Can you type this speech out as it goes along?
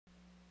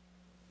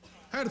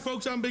Howdy,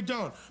 folks, I'm Big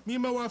John. Me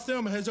and my wife,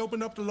 Thelma, has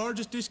opened up the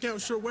largest discount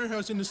shirt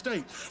warehouse in the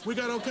state. We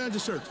got all kinds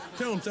of shirts.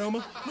 Tell them,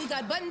 Thelma. We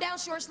got button-down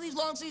short sleeves,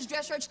 long sleeves,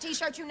 dress shirts,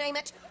 T-shirts, you name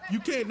it. You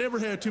can't never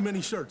have too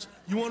many shirts.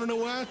 You want to know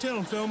why? Tell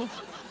them, Thelma.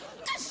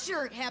 This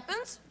shirt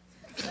happens.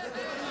 But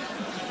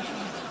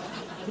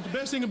the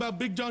best thing about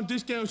Big John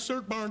Discount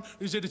Shirt Barn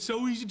is that it's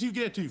so easy to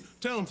get to.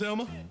 Tell them,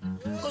 Thelma.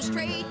 Go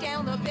straight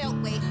down the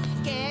Beltway,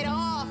 get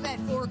off at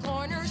Four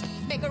Corners,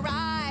 make a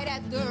right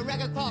at the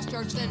Rugged Cross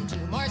Church, then 2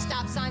 more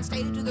stop signs,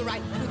 stay to the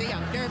right, through the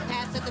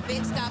underpass at the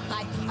big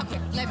stoplight, a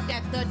quick left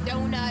at the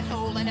donut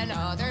hole, and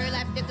another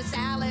left at the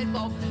salad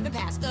bowl, then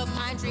past the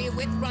pine tree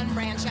with Run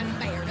Branch,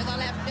 and there to the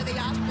left of the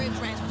ostrich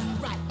ranch,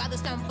 right by the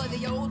stump of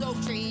the old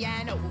oak tree,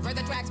 and over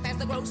the tracks past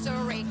the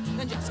grocery,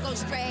 then just go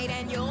straight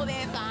and you'll be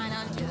fine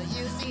until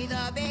you see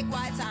the big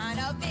white sign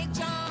of Big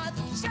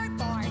John's Shirt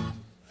Barn.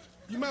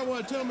 You might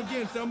want to tell them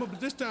again, Thelma, but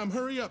this time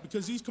hurry up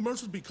because these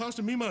commercials be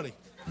costing me money.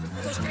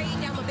 Go straight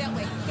down the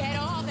Beltway, get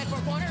off at Four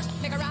Corners,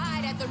 make a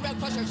right at the Red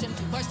Cross Church, and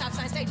 2 more stop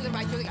signs, stay to the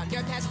right, through the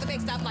underpass, the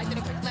big stoplight, then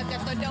a quick left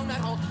at the donut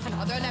hole,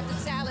 another left at the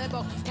salad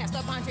bowl, past the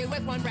pine tree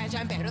with One Branch,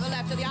 and better to the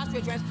left of the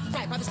ostrich ranch,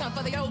 right by the stump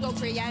of the old oak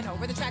tree, and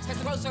over the tracks past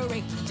the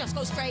grocery. Just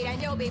go straight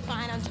and you'll be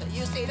fine until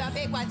you see the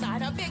big white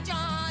sign of Big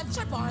John's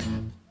Shirt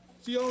Barn.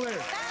 See you all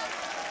there.